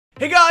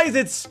Hey guys,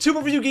 it's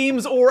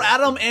thebouncyfatkid or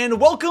Adam, and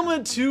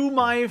welcome to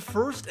my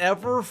first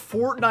ever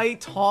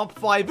Fortnite top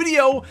 5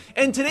 video.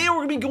 And today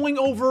we're going to be going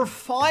over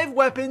 5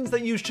 weapons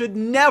that you should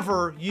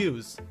never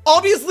use.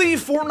 Obviously,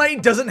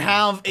 Fortnite doesn't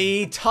have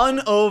a ton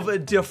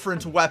of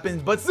different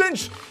weapons, but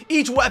since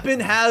each weapon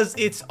has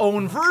its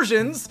own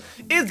versions,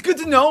 it's good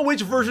to know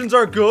which versions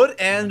are good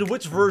and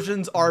which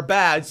versions are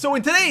bad. So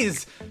in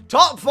today's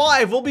top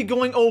 5, we'll be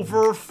going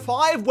over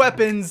 5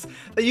 weapons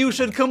that you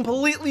should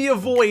completely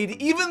avoid,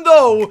 even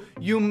though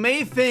you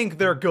may think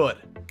they're good.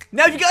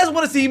 Now, if you guys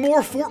want to see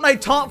more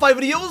Fortnite top 5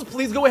 videos,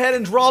 please go ahead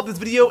and drop this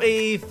video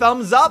a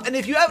thumbs up. And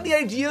if you have any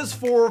ideas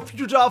for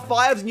future top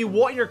 5s and you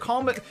want your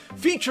comment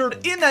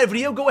featured in that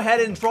video, go ahead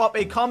and drop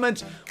a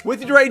comment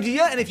with your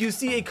idea. And if you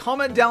see a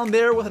comment down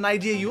there with an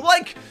idea you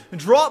like,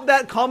 drop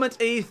that comment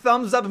a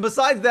thumbs up. And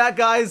besides that,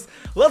 guys,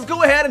 let's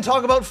go ahead and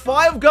talk about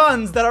 5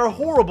 guns that are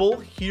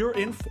horrible here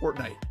in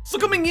Fortnite. So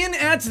coming in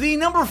at the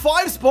number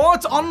 5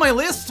 spot on my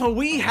list,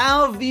 we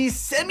have the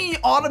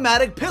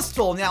semi-automatic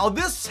pistol. Now,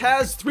 this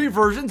has 3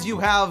 versions. You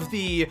have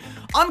the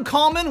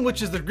uncommon,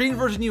 which is the green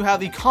version, you have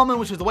the common,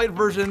 which is the white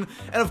version,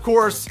 and of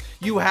course,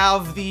 you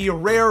have the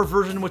rare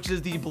version, which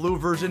is the blue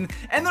version.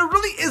 And there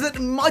really isn't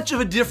much of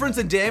a difference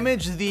in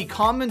damage. The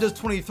common does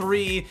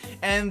 23,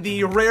 and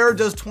the rare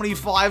does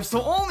 25,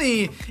 so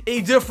only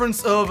a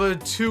difference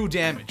of 2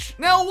 damage.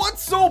 Now,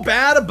 what's so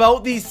bad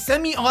about the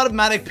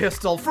semi-automatic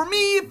pistol? For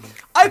me,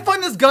 I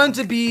find this gun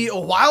to be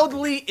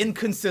wildly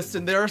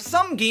inconsistent. There are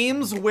some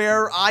games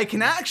where I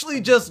can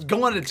actually just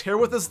go on a tear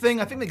with this thing.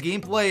 I think the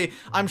gameplay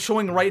I'm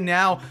showing right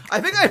now, I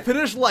think I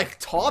finished like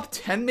top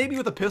 10 maybe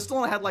with a pistol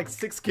and I had like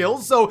 6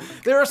 kills. So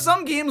there are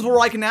some games where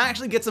I can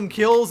actually get some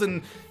kills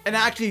and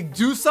actually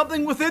do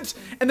something with it.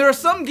 And there are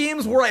some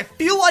games where I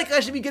feel like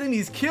I should be getting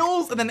these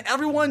kills and then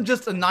everyone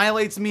just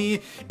annihilates me.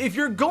 If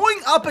you're going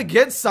up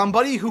against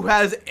somebody who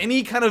has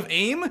any kind of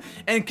aim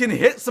and can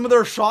hit some of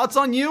their shots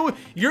on you,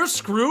 you're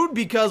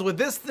screwed, because with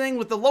this thing,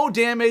 with the low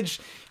damage,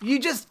 you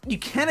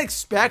can't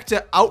expect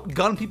to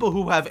outgun people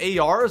who have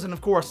ARs. And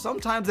of course,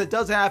 sometimes that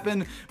does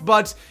happen.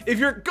 But if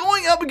you're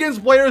going up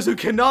against players who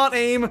cannot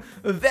aim,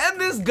 then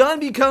this gun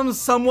becomes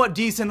somewhat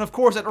decent. Of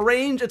course, at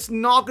range, it's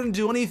not going to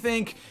do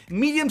anything.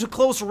 Medium to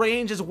close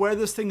range is where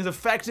this thing is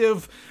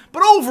effective.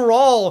 But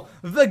overall,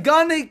 the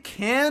gun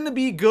can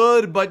be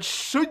good, but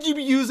should you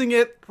be using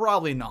it?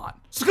 Probably not.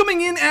 So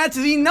coming in at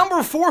the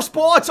number 4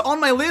 spot on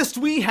my list,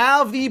 we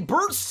have the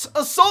burst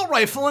assault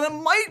rifle, and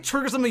it might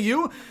trigger some of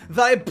you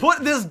that I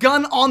put this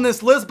gun on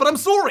this list, but I'm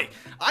sorry.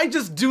 I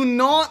just do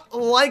not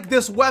like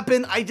this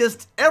weapon.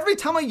 Every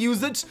time I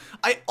use it,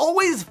 I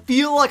always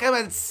feel like I'm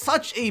at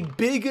such a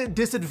big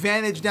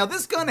disadvantage. Now,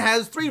 this gun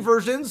has 3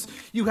 versions.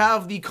 You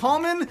have the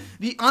common,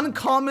 the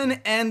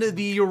uncommon, and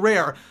the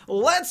rare.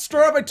 Let's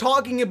start by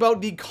talking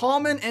about the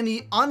common and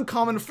the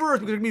uncommon first,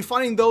 because we're gonna be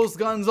finding those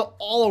guns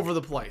all over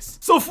the place.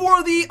 So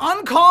for the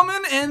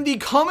uncommon and the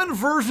common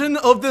version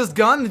of this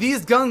gun,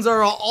 these guns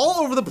are all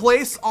over the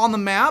place on the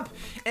map.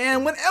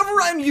 And whenever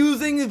I'm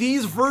using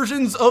these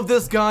versions of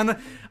this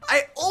gun,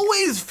 I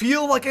always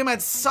feel like I'm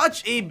at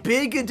such a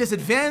big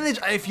disadvantage.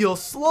 I feel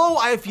slow,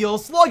 I feel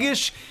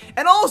sluggish,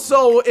 and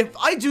also, if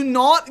I do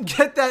not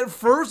get that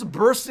first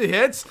burst to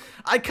hit,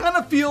 I kind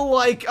of feel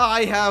like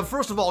I have,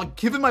 first of all,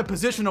 given my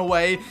position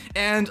away,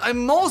 and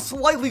I'm most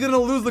likely going to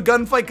lose the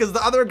gunfight because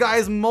the other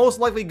guys most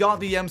likely got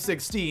the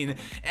M16,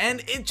 and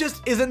it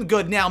just isn't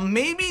good. Now,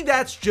 maybe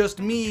that's just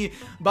me,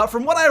 but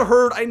from what I've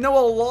heard, I know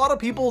a lot of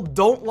people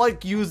don't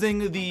like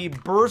using the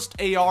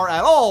burst AR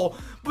at all,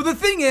 but the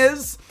thing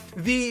is,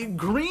 the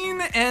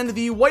green and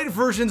the white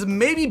versions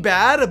may be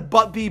bad,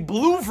 but the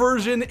blue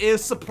version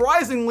is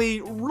surprisingly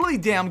really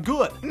damn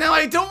good. Now,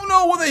 I don't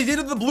know what they did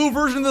with the blue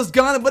version of this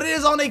gun, but it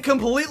is on a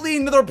completely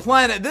another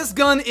planet. This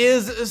gun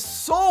is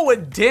so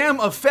damn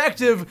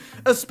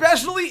effective,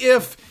 especially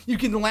if you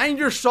can land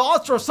your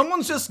shots or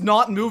someone's just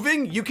not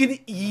moving. You can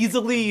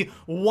easily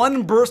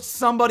one burst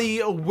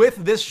somebody with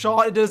this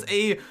shot. It does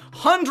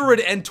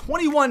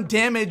 121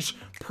 damage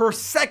per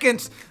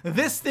second.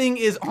 This thing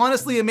is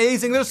honestly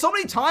amazing. There's so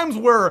many times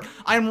where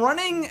I'm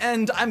running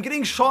and I'm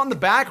getting shot in the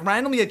back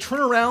randomly. I turn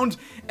around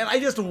and I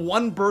just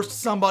one burst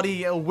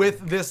somebody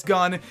with this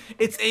gun.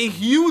 It's a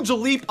huge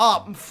leap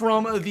up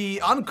from the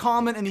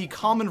uncommon and the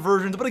common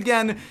versions, but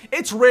again,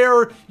 it's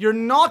rare. You're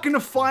not going to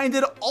find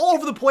it all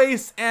over the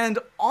place, and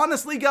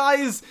honestly,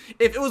 guys,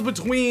 if it was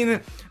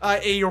between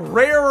a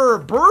rare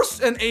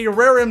burst and a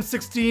rare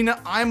M16,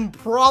 I'm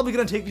probably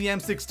going to take the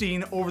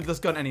M16 over this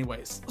gun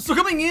anyways. So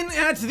coming in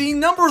at the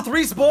number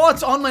 3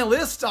 spot on my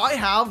list, I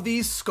have the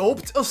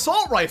scoped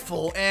assault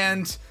rifle,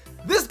 and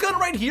this gun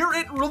right here,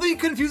 it really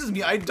confuses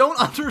me. I don't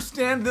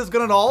understand this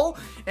gun at all,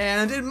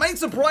 and it might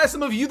surprise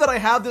some of you that I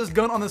have this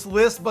gun on this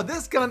list, but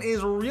this gun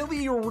is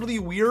really, really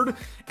weird,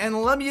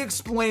 and let me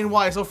explain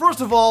why. So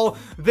first of all,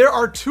 there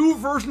are 2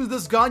 versions of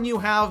this gun. You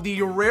have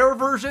the rare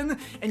version,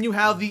 and you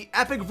have the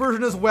epic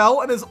version as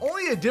well, and there's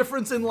only a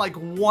difference in like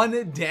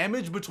 1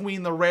 damage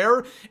between the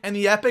rare and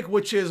the epic,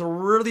 which is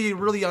really,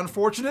 really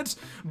unfortunate,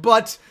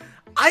 but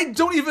I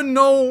don't even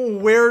know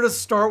where to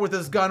start with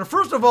this gun.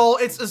 First of all,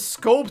 it's a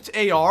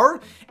scoped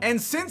AR, and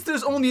since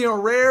there's only a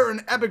rare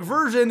and epic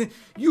version,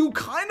 you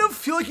kind of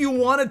feel like you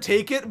want to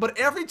take it, but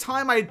every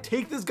time I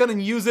take this gun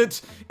and use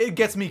it, it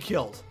gets me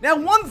killed. Now,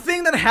 one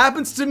thing that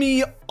happens to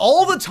me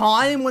all the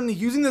time when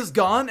using this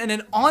gun, and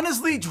it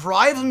honestly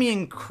drives me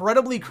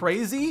incredibly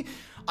crazy,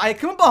 I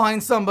come up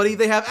behind somebody,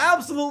 they have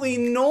absolutely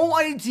no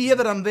idea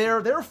that I'm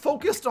there, they're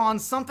focused on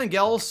something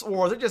else,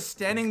 or they're just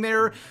standing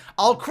there.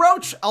 I'll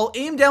crouch, I'll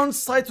aim down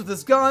sights with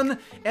this gun,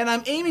 and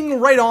I'm aiming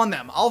right on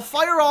them. I'll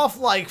fire off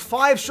like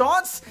 5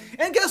 shots,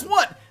 and guess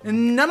what?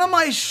 None of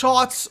my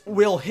shots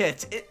will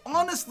hit. It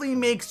honestly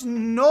makes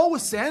no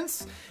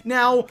sense.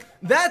 Now,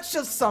 that's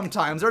just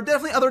sometimes. There are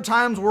definitely other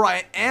times where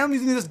I am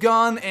using this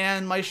gun,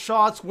 and my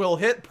shots will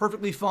hit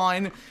perfectly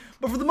fine.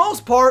 But for the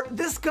most part,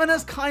 this gun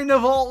is kind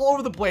of all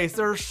over the place.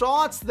 There are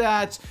shots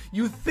that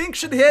you think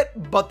should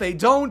hit, but they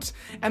don't.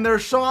 And there are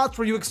shots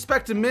where you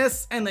expect to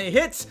miss, and they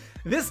hit.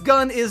 This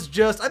gun is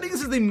just, I think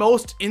this is the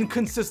most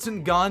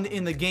inconsistent gun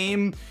in the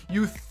game.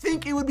 You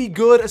think it would be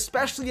good,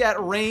 especially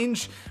at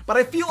range, but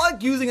I feel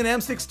like using an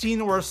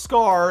M16 or a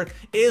SCAR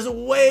is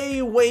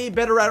way, way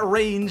better at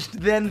range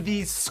than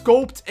the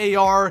scoped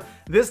AR.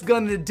 This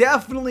gun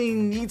definitely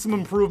needs some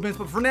improvements,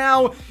 but for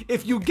now,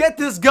 if you get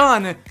this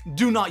gun,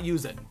 do not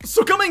use it.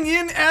 So coming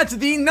in at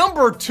the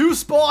number 2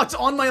 spot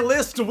on my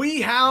list,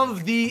 we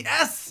have the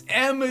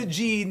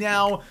SMG.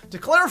 Now, to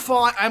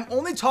clarify, I'm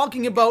only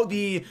talking about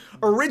the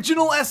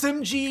original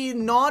SMG,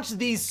 not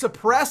the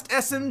suppressed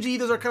SMG.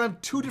 Those are kind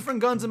of 2 different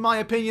guns in my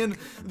opinion.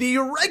 The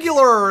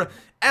regular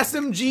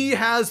SMG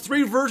has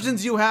 3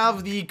 versions. You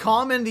have the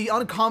common, the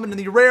uncommon, and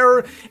the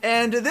rare,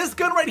 and this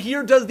gun right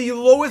here does the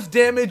lowest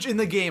damage in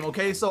the game,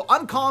 okay? So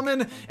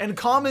uncommon and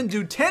common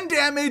do 10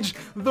 damage,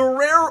 the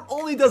rare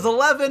only does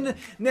 11.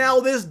 Now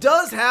this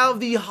does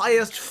have the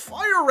highest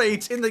fire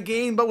rate in the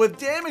game, but with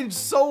damage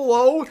so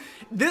low,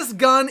 this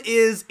gun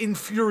is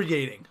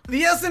infuriating.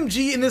 The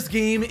SMG in this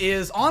game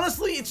is,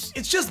 honestly, it's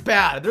just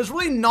bad. There's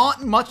really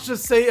not much to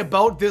say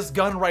about this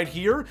gun right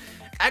here.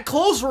 At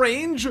close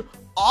range,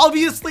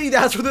 obviously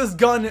that's where this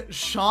gun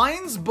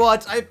shines,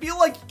 but I feel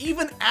like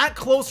even at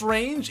close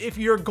range, if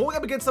you're going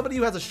up against somebody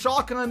who has a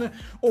shotgun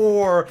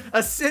or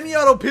a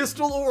semi-auto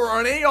pistol or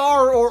an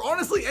AR or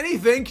honestly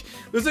anything,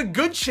 there's a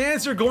good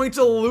chance you're going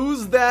to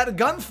lose that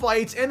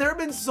gunfight. And there have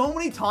been so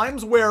many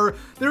times where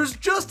there's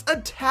just a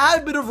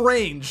tad bit of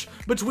range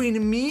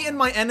between me and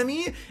my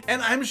enemy,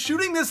 and I'm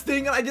shooting this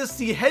thing and I just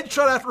see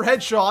headshot after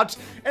headshot,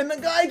 and the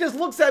guy just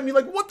looks at me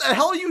like, what the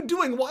hell are you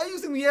doing? Why are you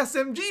using the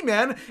SMG,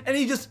 man? And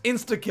he just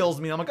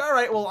insta-kills me. I'm like, all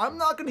right, well, I'm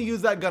not going to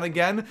use that gun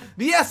again.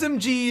 The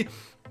SMG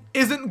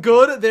isn't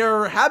good.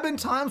 There have been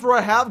times where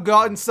I have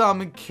gotten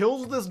some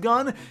kills with this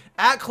gun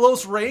at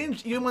close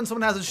range, even when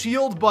someone has a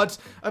shield, but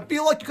I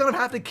feel like you kind of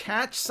have to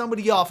catch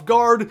somebody off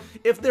guard.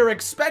 If they're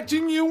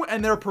expecting you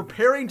and they're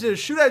preparing to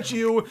shoot at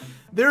you,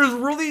 there's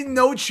really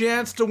no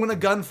chance to win a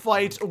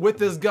gunfight with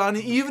this gun,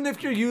 even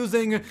if you're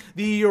using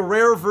the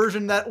rare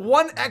version. That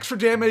 1 extra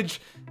damage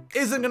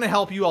isn't gonna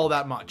help you all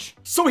that much.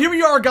 So here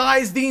we are,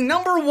 guys, the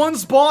number 1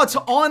 spot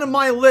on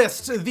my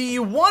list, the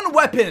one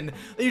weapon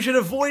that you should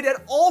avoid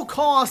at all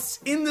costs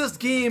in this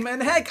game,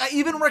 and heck, I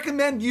even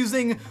recommend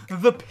using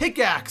the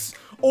pickaxe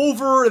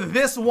over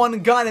this one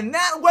gun, and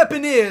that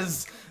weapon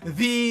is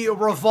the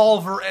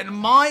revolver. And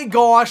my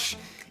gosh,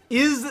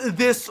 is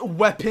this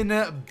weapon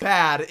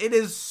bad? It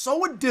is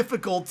so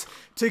difficult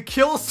to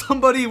kill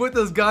somebody with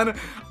this gun.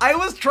 I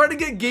was trying to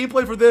get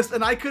gameplay for this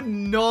and I could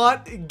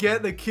not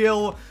get the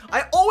kill.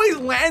 I always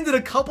landed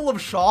a couple of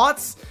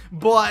shots,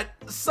 but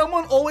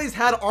someone always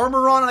had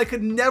armor on and I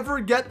could never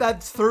get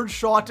that 3rd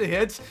shot to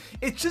hit.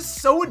 It's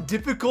just so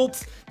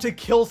difficult to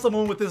kill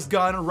someone with this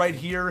gun right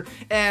here.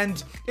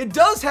 And it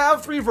does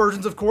have 3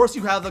 versions, of course.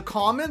 You have the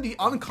common, the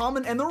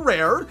uncommon, and the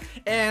rare.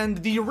 And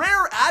the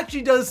rare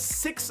actually does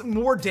 6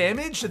 more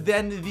damage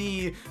than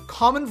the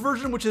common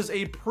version, which is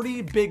a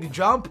pretty big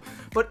jump.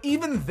 But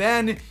even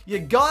then, you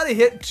gotta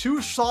hit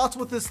 2 shots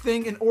with this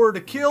thing in order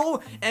to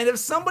kill. And if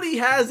somebody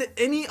has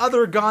any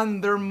other gun,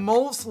 they're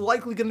most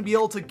likely gonna be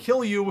able to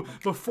kill you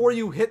before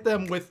you hit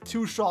them with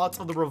 2 shots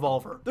of the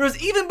revolver.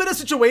 There's even been a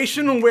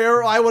situation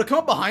where I would come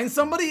up behind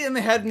somebody and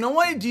they had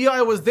no idea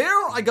I was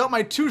there. I got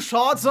my 2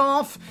 shots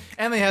off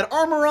and they had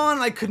armor on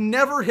and I could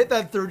never hit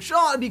that 3rd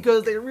shot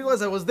because they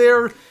realized I was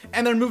there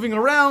and they're moving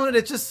around, and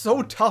it's just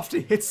so tough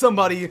to hit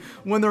somebody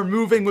when they're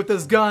moving with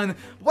this gun.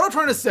 What I'm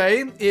trying to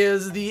say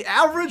is the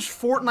average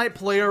Fortnite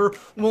player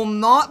will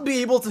not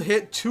be able to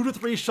hit 2 to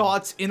 3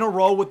 shots in a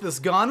row with this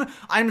gun.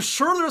 I'm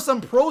sure there's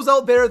some pros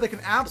out there that can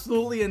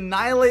absolutely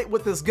annihilate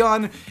with this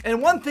gun,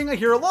 and one thing I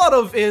hear a lot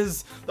of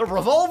is the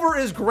revolver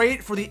is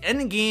great for the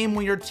end game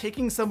when you're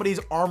taking somebody's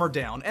armor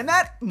down, and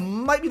that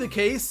might be the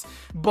case,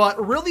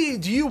 but really,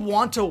 do you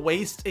want to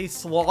waste a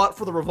slot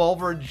for the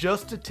revolver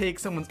just to take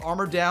someone's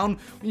armor down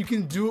when you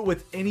can do it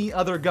with any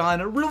other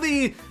gun? Really,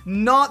 probably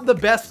not the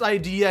best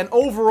idea, and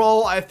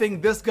overall, I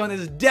think this gun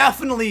is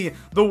definitely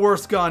the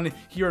worst gun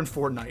here in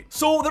Fortnite.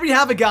 So there we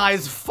have it,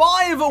 guys.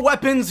 5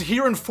 weapons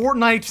here in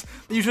Fortnite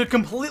that you should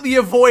completely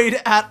avoid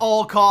at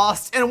all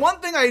costs. And one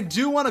thing I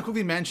do want to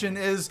quickly mention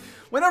is,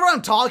 whenever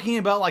I'm talking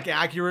about like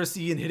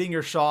accuracy and hitting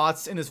your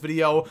shots in this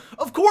video,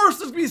 of course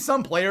there's gonna be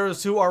some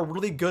players who are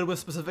really good with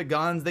specific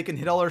guns, they can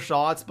hit all their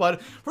shots,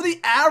 but for the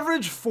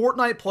average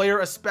Fortnite player,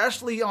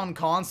 especially on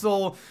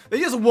console, they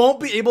just won't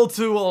be able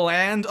to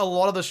land a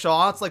lot of the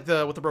shots, like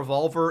with the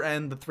revolver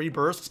and the 3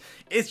 bursts.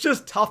 It's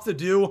just tough to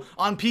do.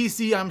 On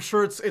PC, I'm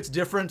sure it's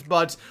different,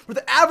 but for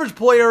the average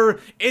player,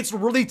 it's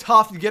really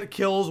tough to get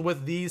kills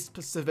with these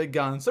specific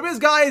guns. So anyways,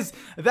 guys,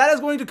 that is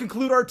going to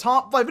conclude our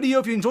top 5 video.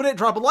 If you enjoyed it,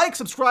 drop a like,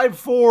 subscribe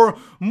for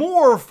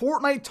more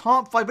Fortnite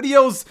top 5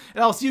 videos,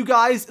 and I'll see you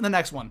guys in the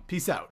next one. Peace out.